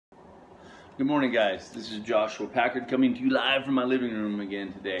Good morning, guys. This is Joshua Packard coming to you live from my living room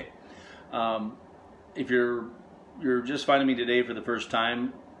again today. If you're just finding me today for the first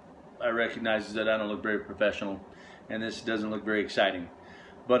time, I recognize that I don't look very professional and this doesn't look very exciting.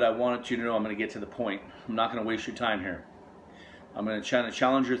 But I want you to know I'm going to get to the point. I'm not going to waste your time here. I'm going to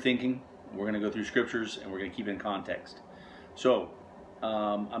challenge your thinking. We're going to go through scriptures and we're going to keep it in context. So,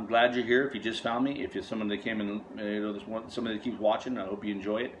 I'm glad you're here. If you just found me, if you're someone that came in, somebody that keeps watching, I hope you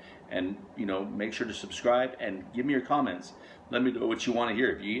enjoy it. And make sure to subscribe and give me your comments. Let me know what you want to hear.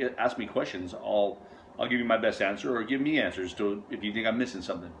 If you ask me questions, I'll give you my best answer, or give me answers to if you think I'm missing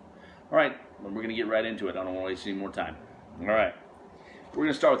something. All right, well, we're going to get right into it. I don't want to waste any more time. All right, we're going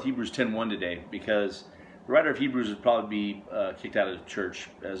to start with Hebrews 10:1 today, because the writer of Hebrews would probably be kicked out of the church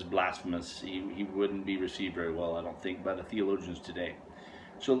as blasphemous. He wouldn't be received very well, I don't think, by the theologians today.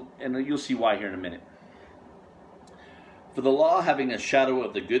 So, and you'll see why here in a minute. For the law, having a shadow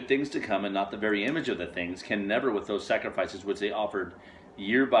of the good things to come, and not the very image of the things, can never, with those sacrifices which they offered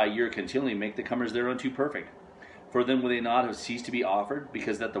year by year continually, make the comers thereunto perfect. For then would they not have ceased to be offered,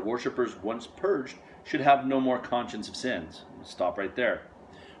 because that the worshippers, once purged, should have no more conscience of sins. We'll stop right there.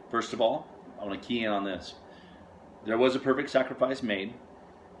 First of all, I want to key in on this. There was a perfect sacrifice made.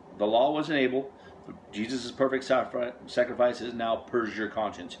 The law wasn't able. Jesus' perfect sacrifice has now purged your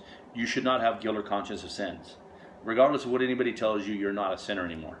conscience. You should not have guilt or conscience of sins. Regardless of what anybody tells you, you're not a sinner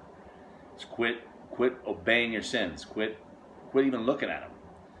anymore. Just quit obeying your sins. Quit even looking at them.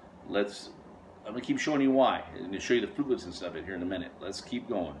 I'm going to keep showing you why. I'm going to show you the fruitlessness of it here in a minute. Let's keep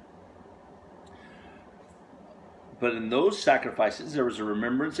going. But in those sacrifices there was a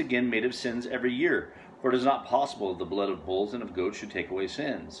remembrance again made of sins every year. For it is not possible that the blood of bulls and of goats should take away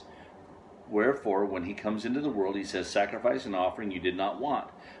sins. Wherefore, when he comes into the world, he says, Sacrifice and offering you did not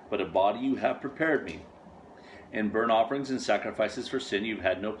want, but a body you have prepared me. In burnt offerings and sacrifices for sin you've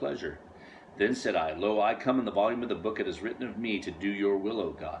had no pleasure. Then said I, Lo, I come in the volume of the book it is written of me to do your will,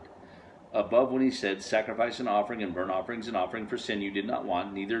 O God. Above, when he said, Sacrifice and offering and burnt offerings and offering for sin you did not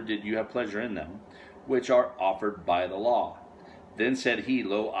want, neither did you have pleasure in them, which are offered by the law. Then said he,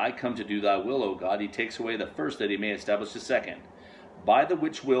 Lo, I come to do thy will, O God. He takes away the first, that he may establish the second. By the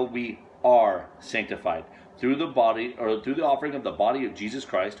which will we are sanctified, through the body, or through the offering of the body of Jesus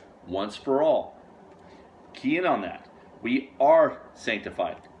Christ, once for all. Key in on that. We are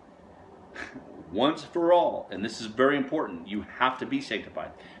sanctified once for all, and this is very important. You have to be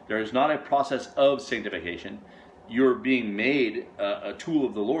sanctified. There is not a process of sanctification. You're being made a tool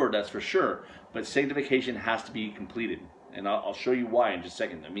of the Lord, that's for sure, but sanctification has to be completed, and I'll show you why in just a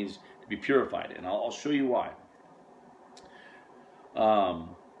second. That means to be purified, and I'll show you why.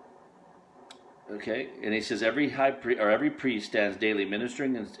 Okay, and he says every priest stands daily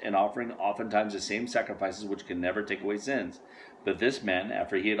ministering and offering oftentimes the same sacrifices which can never take away sins. But this man,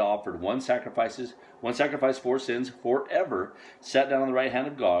 after he had offered one sacrifice for sins forever, sat down on the right hand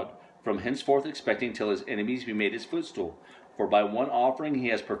of God, from henceforth expecting till his enemies be made his footstool. For by one offering he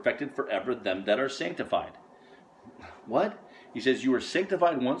has perfected forever them that are sanctified. What? He says you are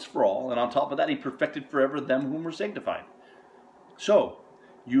sanctified once for all, and on top of that he perfected forever them whom were sanctified. So,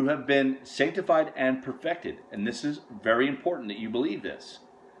 you have been sanctified and perfected. And this is very important that you believe this.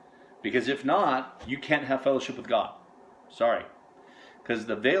 Because if not, you can't have fellowship with God. Sorry. Because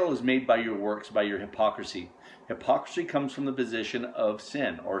the veil is made by your works, by your hypocrisy. Hypocrisy comes from the position of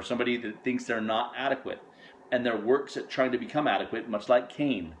sin, or somebody that thinks they're not adequate. And their works at trying to become adequate, much like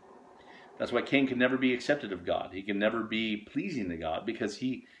Cain. That's why Cain could never be accepted of God. He can never be pleasing to God, because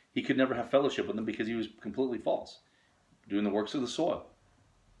he could never have fellowship with him, because he was completely false, doing the works of the soil.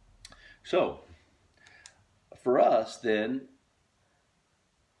 So, for us, then,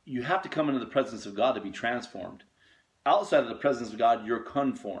 you have to come into the presence of God to be transformed. Outside of the presence of God, you're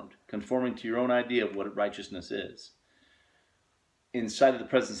conforming to your own idea of what righteousness is. Inside of the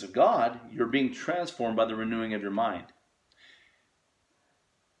presence of God, you're being transformed by the renewing of your mind.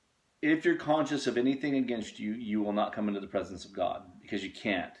 If you're conscious of anything against you, you will not come into the presence of God, because you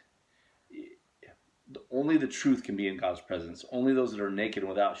can't. Only the truth can be in God's presence. Only those that are naked and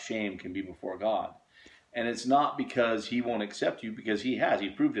without shame can be before God. And it's not because he won't accept you, because he has. He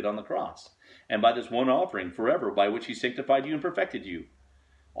proved it on the cross. And by this one offering forever, by which he sanctified you and perfected you.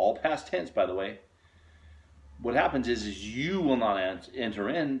 All past tense, by the way. What happens is you will not enter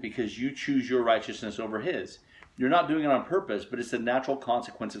in, because you choose your righteousness over his. You're not doing it on purpose, but it's the natural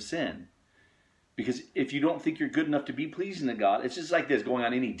consequence of sin. Because if you don't think you're good enough to be pleasing to God, it's just like this, going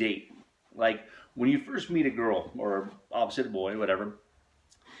on any date. Like when you first meet a girl, or opposite boy, whatever,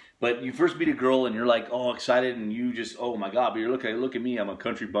 but you first meet a girl and you're like all excited and you just, oh my God, but you're look at me, I'm a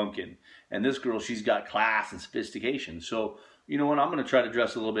country bumpkin. And this girl, she's got class and sophistication. So, you know what, I'm going to try to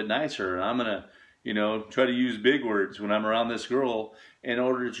dress a little bit nicer, and I'm going to, you know, try to use big words when I'm around this girl in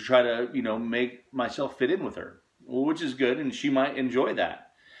order to try to, you know, make myself fit in with her, well, which is good, and she might enjoy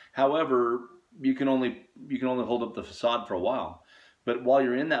that. However, you can only hold up the facade for a while. But while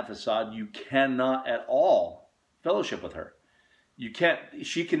you're in that facade, you cannot at all fellowship with her. You can't.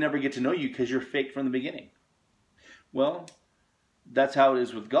 She can never get to know you because you're fake from the beginning. Well, that's how it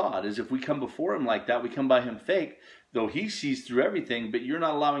is with God. Is if we come before Him like that, we come by Him fake, though He sees through everything, but you're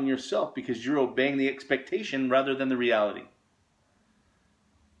not allowing yourself because you're obeying the expectation rather than the reality.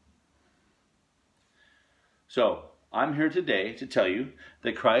 So, I'm here today to tell you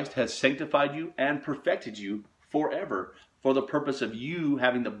that Christ has sanctified you and perfected you forever for the purpose of you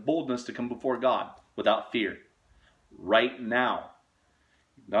having the boldness to come before God without fear. Right now.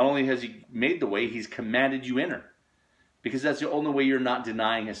 Not only has He made the way, He's commanded you enter. Because that's the only way you're not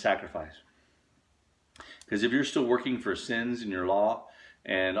denying His sacrifice. Because if you're still working for sins in your law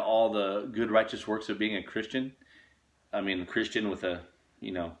and all the good righteous works of being a Christian, I mean Christian with a,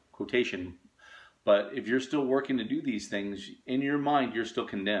 you know, quotation, but if you're still working to do these things, in your mind you're still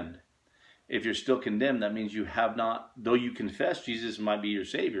condemned. If you're still condemned, that means you have not, though you confess Jesus might be your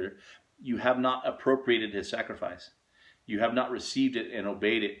Savior, you have not appropriated His sacrifice. You have not received it and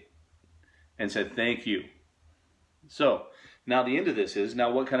obeyed it and said thank you. So, now the end of this is,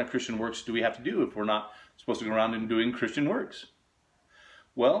 now what kind of Christian works do we have to do if we're not supposed to go around and doing Christian works?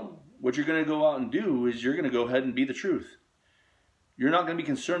 Well, what you're going to go out and do is you're going to go ahead and be the truth. You're not going to be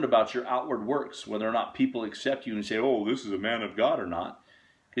concerned about your outward works, whether or not people accept you and say, oh, this is a man of God or not,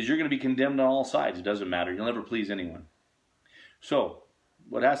 because you're going to be condemned on all sides. It doesn't matter. You'll never please anyone. So,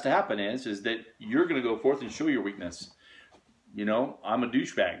 what has to happen is that you're going to go forth and show your weakness. You know, I'm a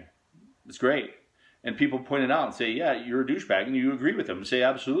douchebag. It's great. And people point it out and say, yeah, you're a douchebag, and you agree with them and say,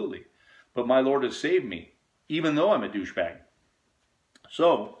 absolutely. But my Lord has saved me, even though I'm a douchebag.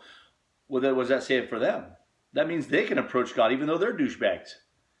 So, what does that say for them? That means they can approach God even though they're douchebags.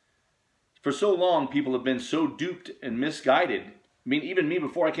 For so long, people have been so duped and misguided. I mean, even me,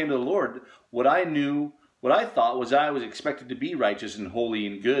 before I came to the Lord, what I thought was I was expected to be righteous and holy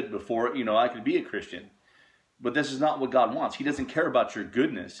and good before, you know, I could be a Christian. But this is not what God wants. He doesn't care about your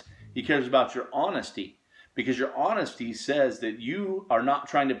goodness. He cares about your honesty. Because your honesty says that you are not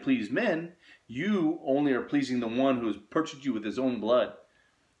trying to please men. You only are pleasing the one who has purchased you with His own blood.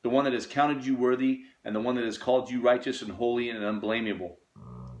 The one that has counted you worthy, and the one that has called you righteous and holy and unblameable.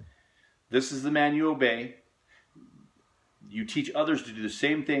 This is the man you obey. You teach others to do the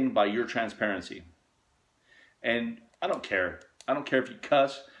same thing by your transparency. And I don't care. I don't care if you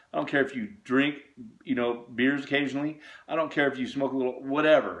cuss. I don't care if you drink, you know, beers occasionally. I don't care if you smoke a little,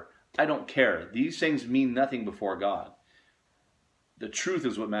 whatever. I don't care. These things mean nothing before God. The truth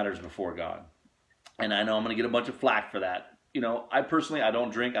is what matters before God. And I know I'm going to get a bunch of flack for that. You know, I personally, I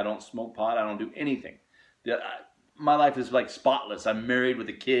don't drink, I don't smoke pot, I don't do anything. My life is like spotless. I'm married with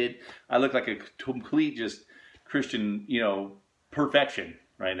a kid. I look like a complete just Christian, you know, perfection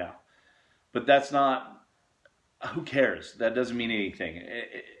right now. But that's not, who cares? That doesn't mean anything.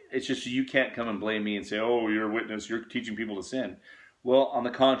 It's just you can't come and blame me and say, oh, you're a witness, you're teaching people to sin. Well, on the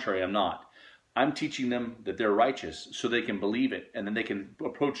contrary, I'm not. I'm teaching them that they're righteous so they can believe it, and then they can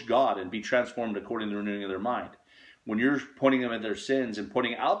approach God and be transformed according to the renewing of their mind. When you're pointing them at their sins and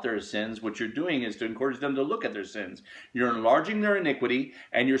pointing out their sins, what you're doing is to encourage them to look at their sins. You're enlarging their iniquity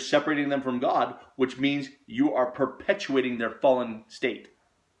and you're separating them from God, which means you are perpetuating their fallen state.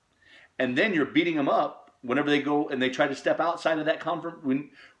 And then you're beating them up whenever they go and they try to step outside of that comfort.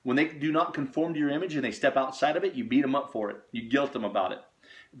 When they do not conform to your image and they step outside of it, you beat them up for it. You guilt them about it.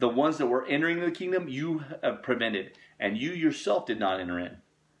 The ones that were entering the kingdom, you have prevented, and you yourself did not enter in.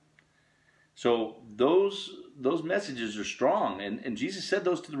 So those messages are strong, and Jesus said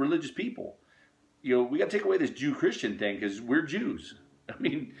those to the religious people. You know, we got to take away this Jew-Christian thing because we're Jews. I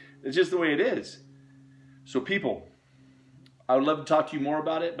mean, it's just the way it is. So people, I would love to talk to you more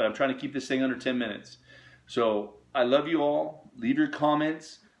about it, but I'm trying to keep this thing under 10 minutes. So I love you all. Leave your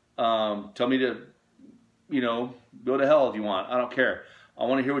comments. Tell me to, you know, go to hell if you want. I don't care. I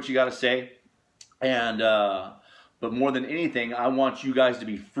want to hear what you got to say. And but more than anything, I want you guys to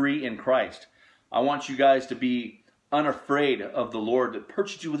be free in Christ. I want you guys to be unafraid of the Lord that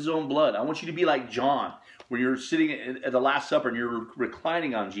purchased you with His own blood. I want you to be like John, when you're sitting at the Last Supper and you're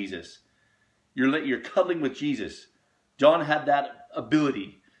reclining on Jesus. You're cuddling with Jesus. John had that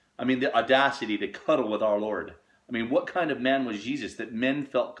ability. I mean, the audacity to cuddle with our Lord. I mean, what kind of man was Jesus that men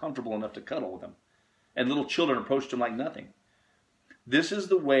felt comfortable enough to cuddle with Him? And little children approached Him like nothing. This is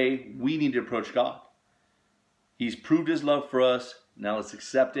the way we need to approach God. He's proved His love for us. Now let's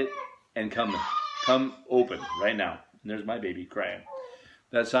accept it and come open right now. And there's my baby crying.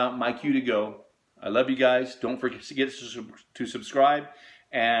 That's my cue to go. I love you guys. Don't forget to subscribe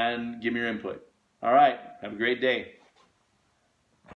and give me your input. All right. Have a great day.